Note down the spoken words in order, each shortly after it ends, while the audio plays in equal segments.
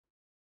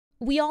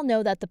We all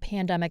know that the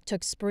pandemic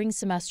took spring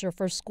semester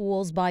for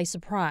schools by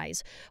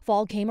surprise.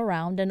 Fall came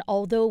around, and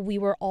although we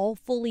were all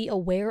fully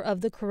aware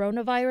of the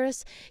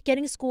coronavirus,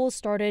 getting school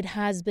started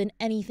has been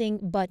anything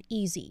but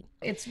easy.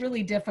 It's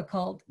really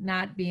difficult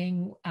not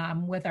being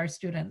with our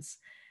students.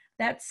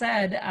 That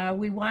said,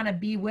 we want to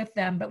be with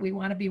them, but we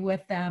want to be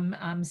with them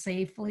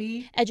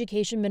safely.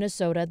 Education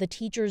Minnesota, the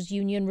teachers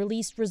union,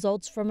 released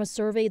results from a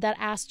survey that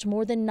asked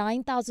more than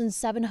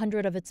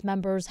 9,700 of its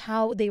members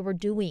how they were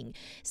doing.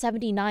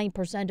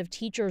 79% of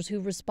teachers who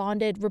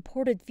responded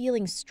reported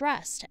feeling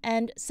stressed,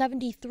 and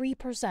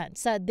 73%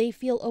 said they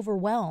feel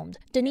overwhelmed.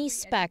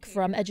 Denise Speck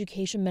from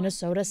Education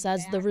Minnesota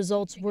says the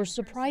results were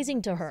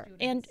surprising to her,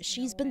 and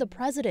she's been the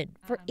president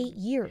for 8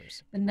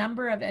 years. The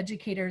number of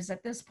educators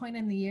at this point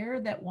in the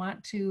year that want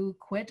to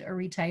quit or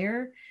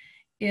retire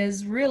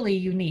is really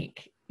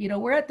unique. You know,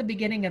 we're at the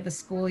beginning of the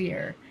school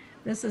year.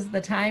 This is the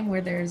time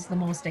where there's the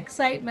most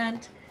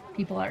excitement.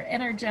 People are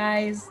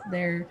energized.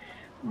 They're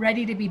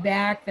ready to be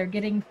back. They're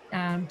getting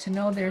to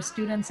know their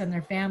students and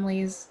their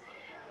families.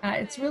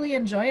 It's really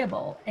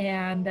enjoyable.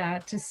 And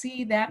to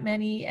see that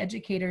many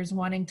educators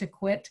wanting to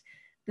quit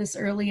this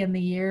early in the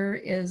year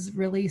is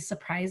really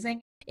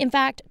surprising. In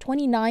fact,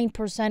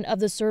 29% of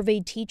the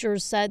surveyed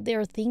teachers said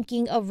they're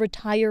thinking of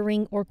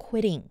retiring or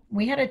quitting.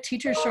 We had a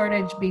teacher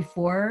shortage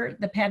before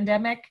the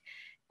pandemic,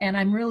 and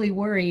I'm really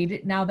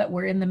worried now that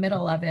we're in the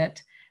middle of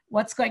it.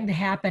 What's going to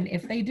happen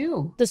if they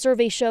do? The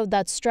survey showed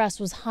that stress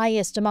was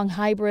highest among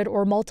hybrid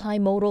or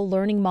multimodal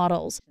learning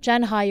models.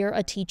 Jen Heyer,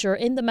 a teacher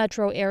in the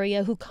metro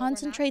area who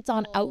concentrates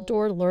on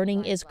outdoor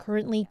learning, is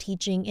currently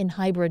teaching in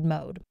hybrid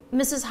mode.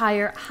 Mrs.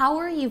 Heyer, how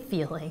are you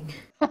feeling?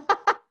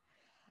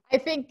 I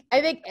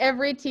think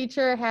every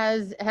teacher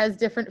has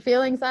different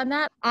feelings on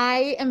that.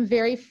 I am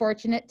very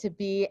fortunate to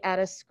be at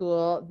a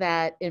school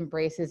that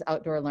embraces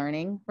outdoor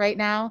learning right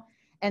now.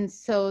 And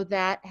so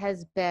that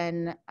has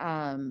been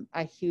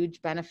a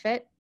huge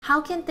benefit. How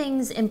can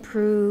things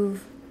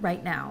improve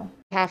right now?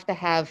 You have to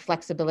have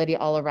flexibility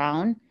all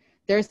around.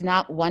 There's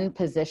not one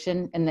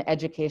position in the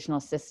educational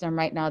system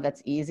right now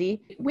that's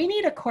easy. We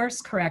need a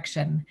course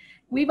correction.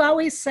 We've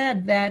always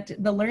said that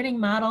the learning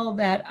model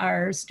that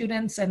our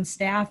students and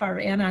staff are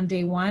in on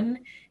day one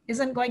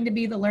isn't going to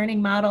be the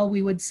learning model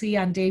we would see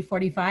on day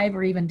 45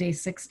 or even day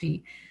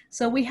 60.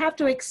 So we have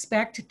to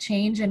expect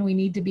change, and we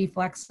need to be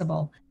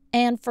flexible.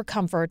 And for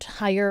comfort,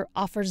 Heyer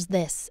offers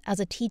this as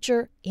a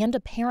teacher and a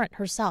parent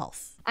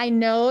herself. I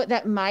know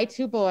that my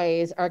two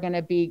boys are going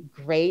to be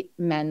great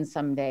men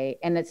someday,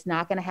 and it's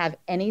not going to have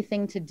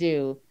anything to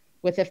do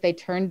with if they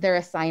turned their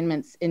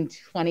assignments in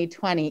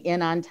 2020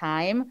 in on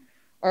time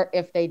or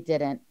if they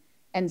didn't.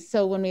 And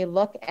so when we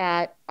look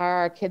at, are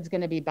our kids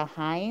going to be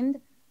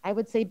behind? I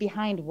would say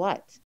behind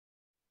what?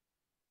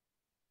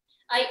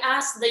 I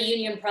asked the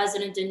union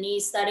president,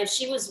 Denise, that if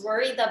she was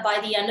worried that by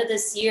the end of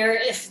this year,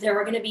 if there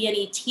were going to be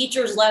any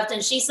teachers left,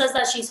 and she says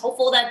that she's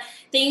hopeful that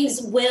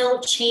things will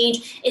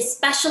change,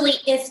 especially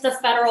if the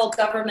federal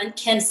government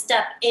can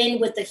step in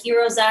with the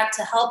HEROES Act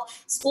to help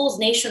schools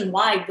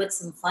nationwide with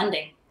some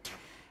funding.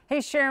 Hey,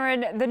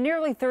 Sharon, the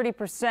nearly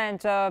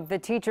 30% of the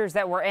teachers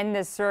that were in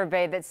this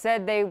survey that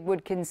said they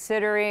would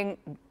considering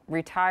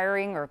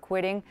retiring or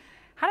quitting,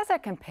 how does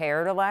that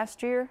compare to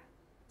last year?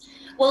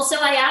 Well, so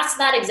I asked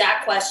that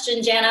exact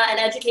question, Jana,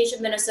 and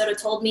Education Minnesota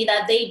told me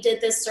that they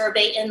did this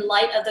survey in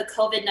light of the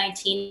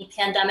COVID-19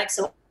 pandemic.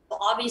 So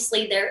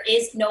obviously there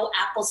is no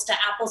apples to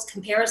apples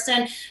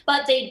comparison,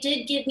 but they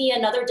did give me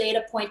another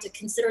data point to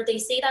consider. They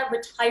say that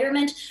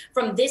retirement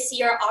from this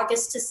year,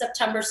 August to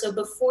September, so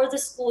before the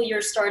school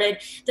year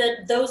started,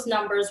 that those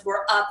numbers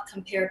were up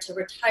compared to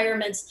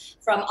retirements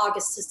from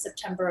August to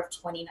September of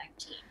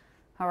 2019.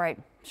 All right,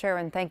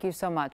 Sharon, thank you so much.